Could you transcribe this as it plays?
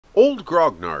Old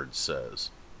Grognard says,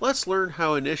 let's learn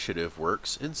how initiative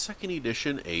works in 2nd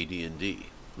edition AD&D.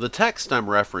 The text I'm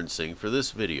referencing for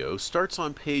this video starts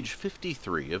on page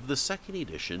 53 of the 2nd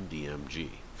edition DMG.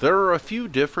 There are a few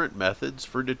different methods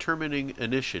for determining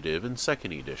initiative in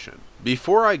 2nd edition.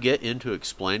 Before I get into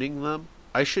explaining them,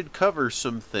 I should cover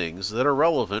some things that are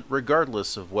relevant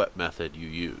regardless of what method you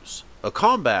use. A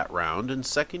combat round in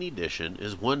 2nd edition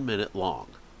is 1 minute long.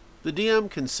 The DM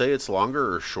can say it's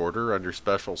longer or shorter under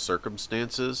special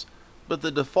circumstances, but the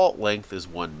default length is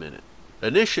 1 minute.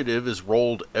 Initiative is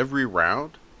rolled every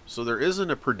round, so there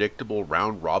isn't a predictable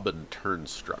round-robin turn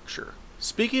structure.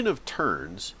 Speaking of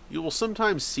turns, you will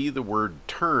sometimes see the word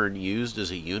turn used as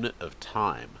a unit of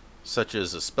time, such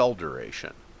as a spell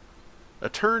duration. A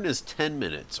turn is 10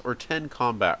 minutes or 10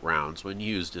 combat rounds when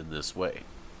used in this way.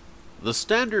 The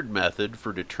standard method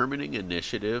for determining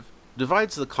initiative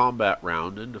divides the combat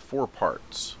round into 4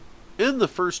 parts. In the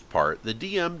first part, the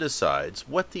DM decides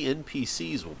what the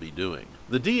NPCs will be doing.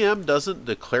 The DM doesn't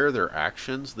declare their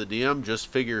actions, the DM just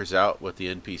figures out what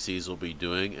the NPCs will be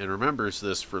doing and remembers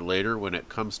this for later when it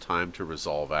comes time to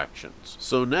resolve actions.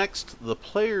 So next, the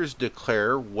players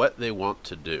declare what they want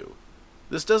to do.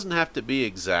 This doesn't have to be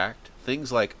exact.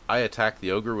 Things like, I attack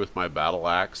the ogre with my battle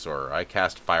axe, or I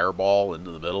cast fireball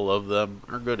into the middle of them,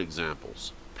 are good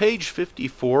examples. Page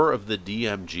 54 of the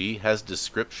DMG has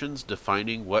descriptions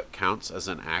defining what counts as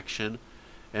an action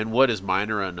and what is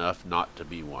minor enough not to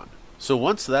be one. So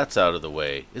once that's out of the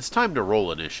way, it's time to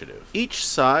roll initiative. Each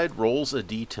side rolls a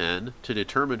d10 to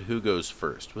determine who goes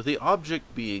first, with the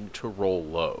object being to roll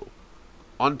low.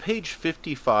 On page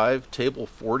 55, table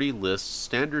 40 lists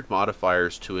standard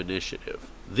modifiers to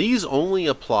initiative. These only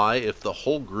apply if the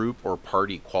whole group or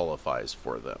party qualifies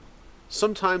for them.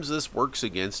 Sometimes this works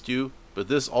against you, but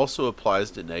this also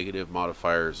applies to negative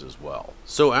modifiers as well.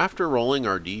 So after rolling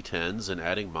our d10s and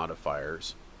adding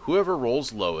modifiers, whoever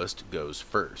rolls lowest goes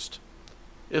first.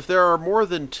 If there are more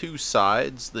than 2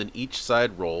 sides, then each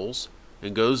side rolls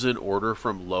and goes in order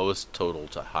from lowest total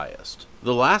to highest.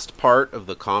 The last part of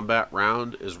the combat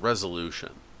round is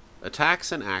resolution.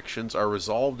 Attacks and actions are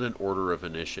resolved in order of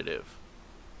initiative.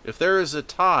 If there is a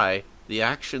tie, the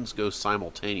actions go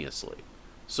simultaneously,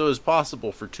 so it's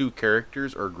possible for 2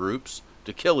 characters or groups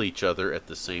to kill each other at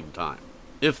the same time.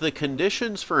 If the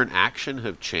conditions for an action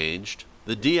have changed,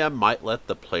 the DM might let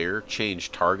the player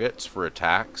change targets for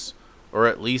attacks, or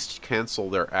at least cancel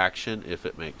their action if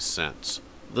it makes sense.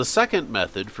 The second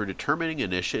method for determining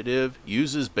initiative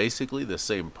uses basically the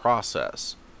same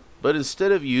process, but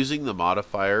instead of using the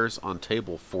modifiers on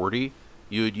table 40,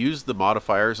 you would use the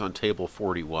modifiers on table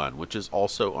 41, which is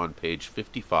also on page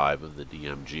 55 of the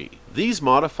DMG. These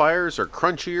modifiers are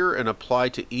crunchier and apply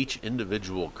to each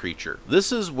individual creature.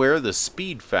 This is where the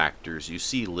speed factors you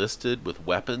see listed with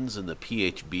weapons in the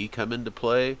PHB come into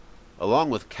play, along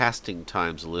with casting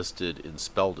times listed in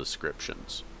spell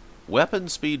descriptions. Weapon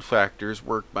speed factors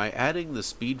work by adding the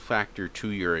speed factor to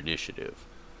your initiative.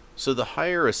 So the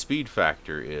higher a speed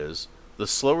factor is, the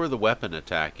slower the weapon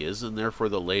attack is, and therefore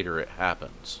the later it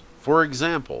happens. For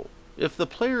example, if the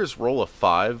players roll a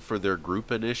 5 for their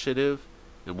group initiative,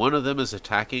 and one of them is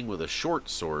attacking with a short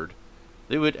sword,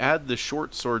 they would add the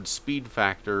short sword speed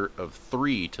factor of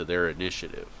 3 to their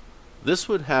initiative. This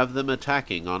would have them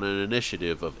attacking on an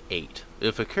initiative of 8.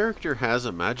 If a character has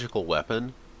a magical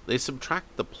weapon, they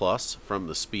subtract the plus from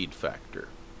the speed factor.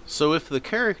 So if the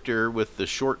character with the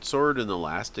short sword in the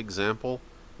last example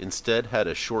instead had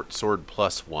a short sword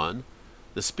plus 1,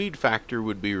 the speed factor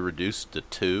would be reduced to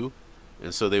 2,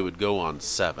 and so they would go on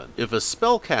 7. If a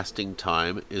spell casting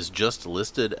time is just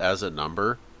listed as a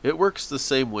number, it works the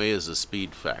same way as a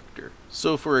speed factor.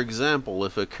 So for example,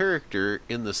 if a character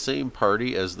in the same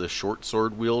party as the short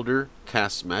sword wielder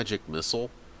casts magic missile,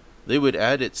 they would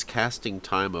add its casting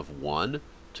time of 1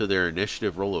 to their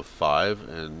initiative roll of 5,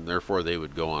 and therefore they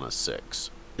would go on a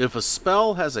 6. If a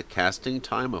spell has a casting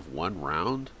time of 1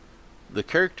 round, the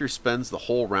character spends the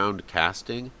whole round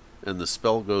casting, and the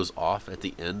spell goes off at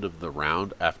the end of the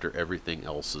round after everything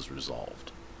else is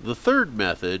resolved. The third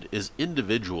method is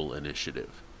individual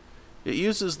initiative. It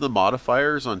uses the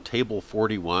modifiers on table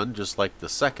 41 just like the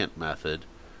second method,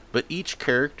 but each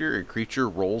character and creature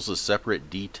rolls a separate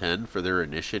d10 for their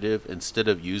initiative instead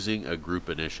of using a group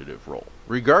initiative roll.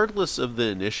 Regardless of the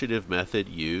initiative method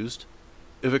used,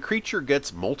 if a creature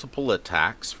gets multiple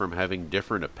attacks from having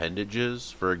different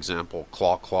appendages, for example,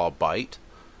 claw, claw, bite,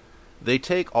 they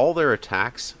take all their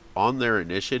attacks on their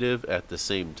initiative at the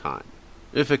same time.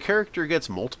 If a character gets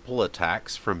multiple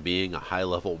attacks from being a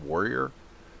high-level warrior,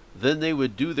 then they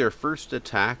would do their first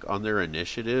attack on their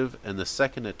initiative, and the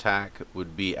second attack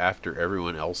would be after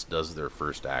everyone else does their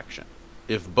first action.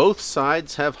 If both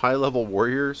sides have high-level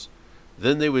warriors,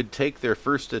 then they would take their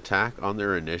first attack on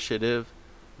their initiative.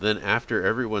 Then after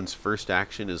everyone's first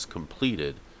action is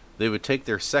completed, they would take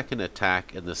their second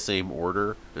attack in the same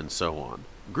order, and so on.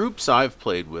 Groups I've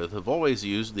played with have always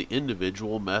used the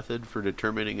individual method for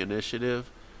determining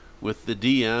initiative, with the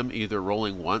DM either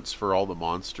rolling once for all the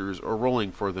monsters or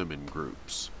rolling for them in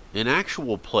groups. In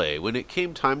actual play, when it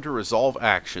came time to resolve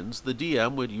actions, the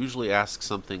DM would usually ask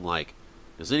something like,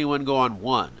 "Does anyone go on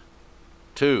 1,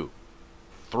 2,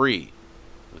 3,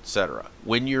 etc."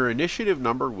 When your initiative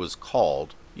number was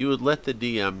called, you would let the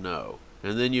DM know,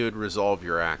 and then you would resolve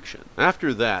your action.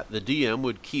 After that, the DM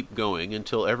would keep going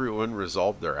until everyone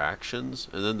resolved their actions,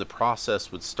 and then the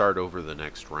process would start over the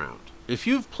next round. If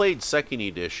you've played 2nd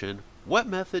edition, what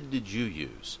method did you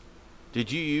use?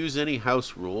 Did you use any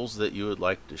house rules that you would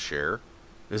like to share?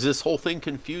 Is this whole thing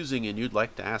confusing and you'd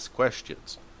like to ask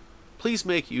questions? Please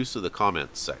make use of the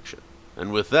comments section.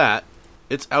 And with that,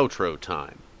 it's outro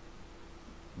time.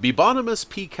 Bebonimus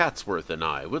P. Catsworth and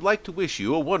I would like to wish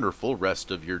you a wonderful rest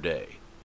of your day.